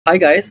Hi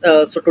guys,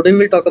 so today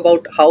we'll talk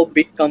about how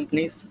big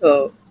companies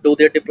do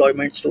their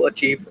deployments to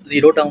achieve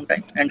zero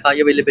downtime and high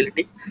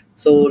availability.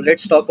 So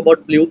let's talk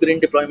about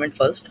blue-green deployment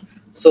first.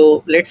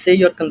 So let's say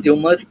your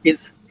consumer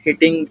is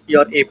hitting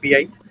your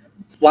API.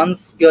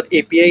 Once your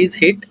API is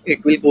hit,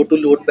 it will go to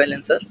load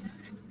balancer,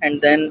 and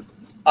then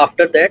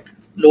after that,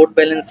 load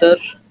balancer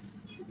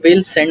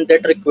will send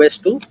that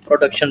request to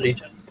production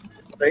region,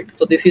 right?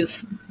 So this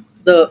is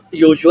the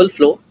usual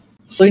flow.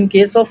 So in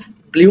case of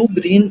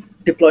blue-green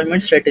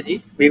deployment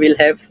strategy, we will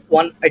have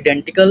one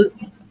identical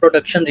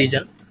production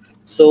region.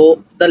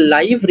 So the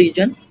live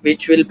region,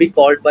 which will be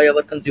called by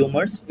our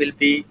consumers, will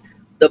be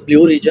the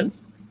blue region,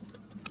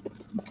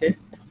 okay?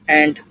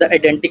 And the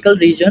identical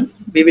region,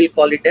 we will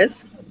call it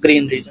as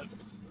green region,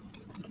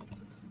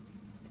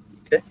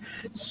 okay?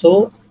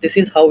 So this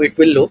is how it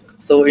will look.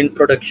 So in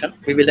production,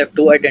 we will have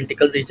two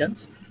identical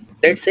regions.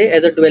 Let's say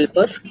as a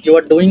developer, you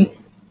are doing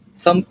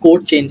some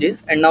code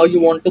changes and now you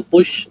want to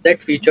push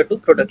that feature to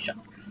production.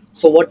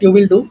 So what you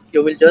will do,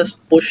 you will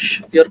just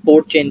push your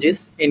code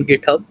changes in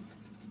GitHub,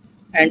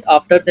 and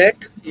after that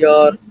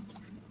your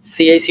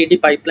CI/CD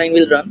pipeline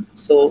will run.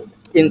 So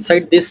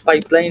inside this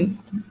pipeline,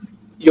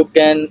 you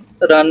can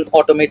run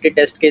automated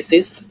test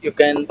cases, you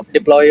can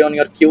deploy on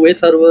your QA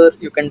server,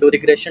 you can do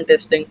regression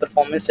testing,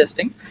 performance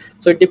testing.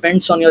 So it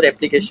depends on your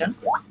application,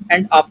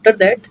 and after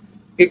that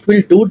it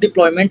will do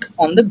deployment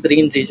on the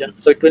green region.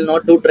 So it will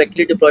not do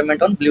directly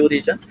deployment on blue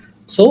region.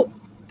 So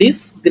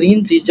this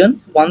green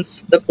region,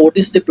 once the code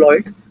is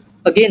deployed,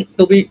 again,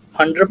 to be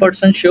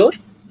 100% sure,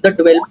 the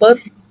developer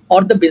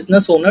or the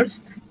business owners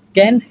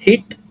can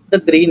hit the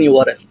green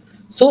URL.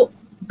 So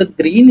the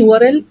green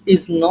URL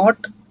is not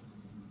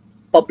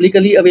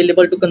publicly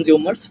available to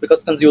consumers,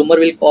 because consumer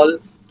will call,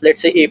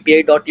 let's say,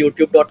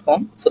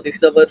 api.youtube.com. So this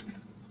is our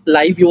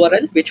live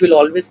URL, which will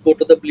always go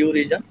to the blue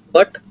region.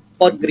 But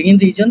for green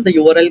region, the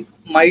URL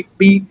might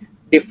be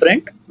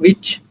different,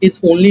 which is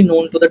only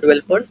known to the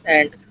developers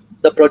and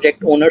the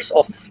project owners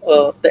of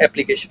the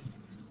application.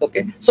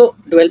 Okay, so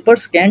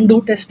developers can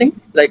do testing,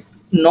 like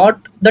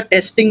not the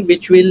testing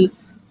which will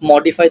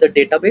modify the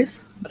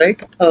database,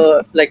 right?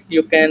 Like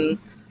you can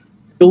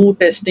do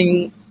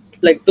testing,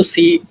 like to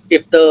see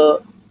if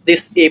the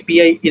this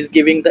API is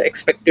giving the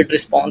expected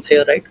response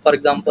here, right? For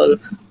example,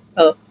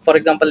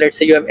 let's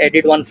say you have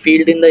added one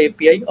field in the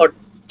API or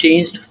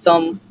changed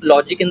some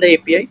logic in the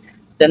API,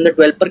 then the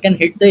developer can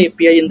hit the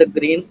API in the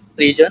green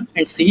region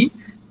and see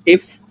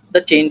if the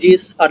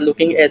changes are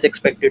looking as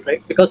expected,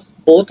 right? Because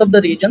both of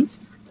the regions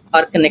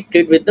are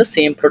connected with the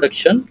same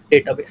production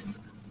database.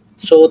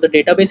 So the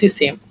database is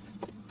same.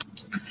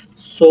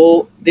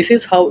 So this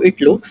is how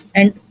it looks.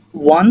 And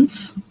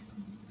once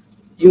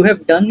you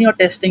have done your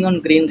testing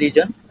on green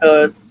region,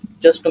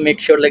 just to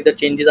make sure like the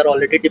changes are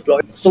already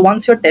deployed. So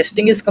once your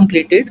testing is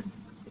completed,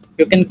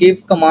 you can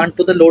give command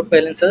to the load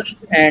balancer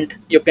and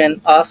you can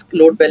ask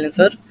load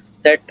balancer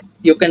that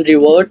you can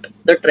revert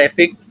the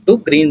traffic to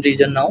green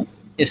region now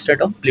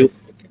instead of blue.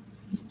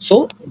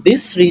 So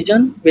this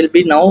region will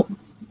be now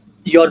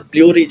your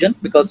blue region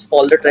because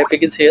all the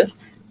traffic is here,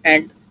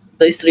 and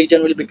this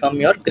region will become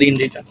your green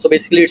region. So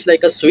basically it's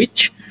like a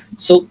switch.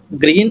 So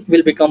green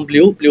will become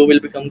blue, blue will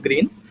become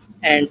green,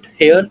 and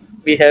here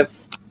we have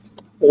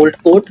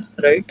old code,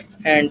 right?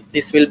 And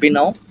this will be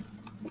now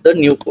the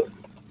new code.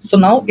 So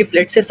now if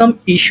let's say some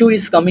issue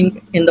is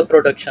coming in the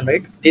production,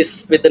 right,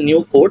 this with the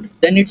new code,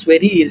 then it's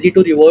very easy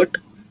to revert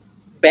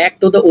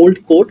back to the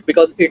old code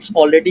because it's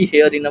already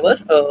here in our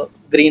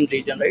green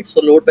region, right?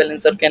 So load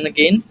balancer can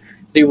again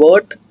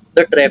revert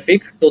the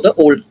traffic to the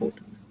old code.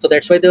 So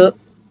that's why the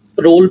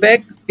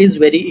rollback is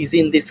very easy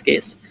in this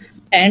case.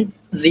 And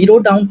zero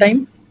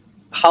downtime,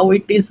 how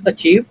it is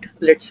achieved,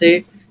 let's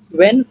say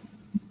when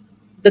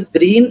the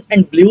green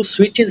and blue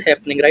switch is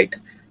happening, right?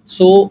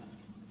 So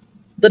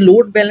the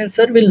load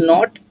balancer will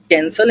not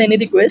cancel any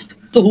request.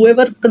 So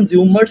whoever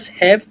consumers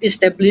have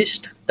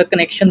established the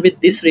connection with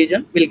this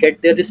region will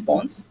get their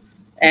response,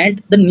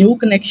 and the new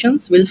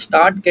connections will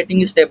start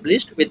getting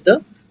established with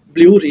the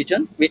blue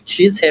region, which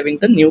is having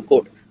the new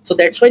code. So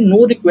that's why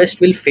no request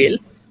will fail,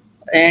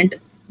 and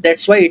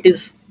that's why it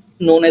is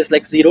known as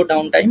like zero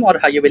downtime or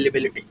high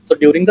availability. So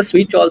during the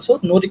switch also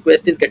no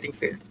request is getting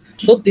failed.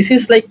 So this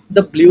is like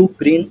the blue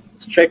green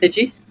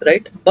strategy,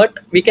 right? But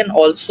we can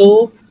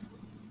also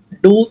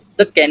do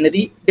the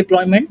canary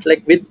deployment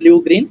like with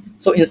blue green.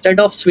 So instead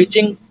of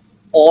switching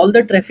all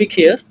the traffic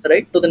here,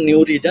 right, to the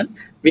new region,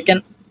 we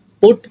can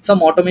put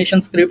some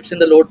automation scripts in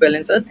the load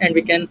balancer and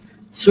we can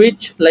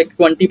switch like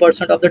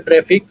 20% of the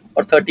traffic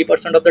or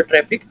 30% of the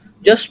traffic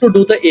just to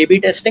do the A/B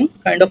testing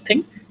kind of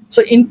thing.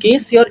 So in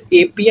case your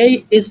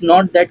API is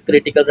not that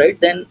critical, right,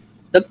 then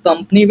the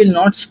company will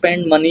not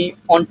spend money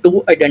on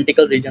two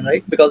identical region,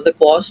 right, because the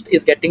cost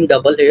is getting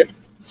double here.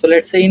 So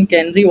let's say in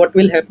canary, what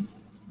will happen,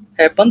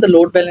 the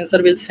load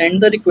balancer will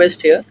send the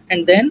request here,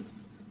 and then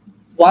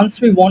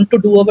once we want to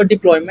do our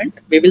deployment,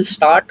 we will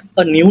start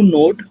a new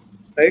node,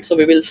 right? So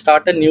we will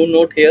start a new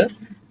node here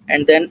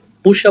and then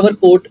push our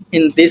code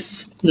in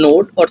this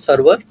node or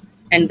server,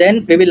 and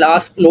then we will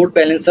ask load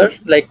balancer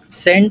like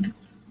send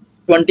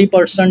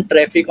 20%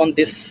 traffic on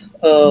this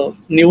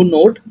new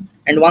node,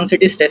 and once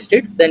it is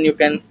tested, then you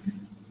can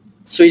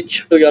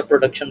switch to your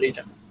production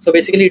region. So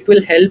basically it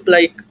will help,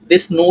 like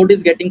this node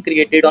is getting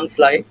created on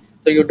fly,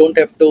 so you don't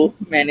have to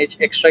manage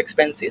extra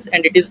expenses,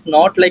 and it is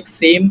not like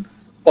same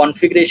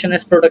configuration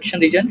as production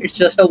region. It's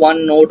just a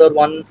one node or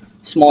one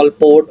small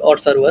pod or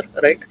server,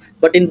 right?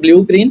 But in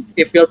blue green,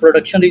 if your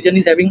production region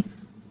is having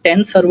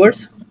 10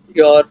 servers,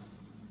 your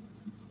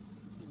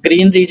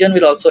green region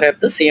will also have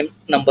the same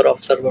number of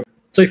servers.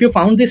 So if you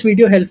found this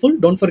video helpful,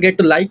 don't forget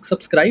to like,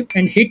 subscribe,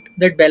 and hit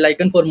that bell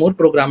icon for more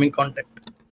programming content.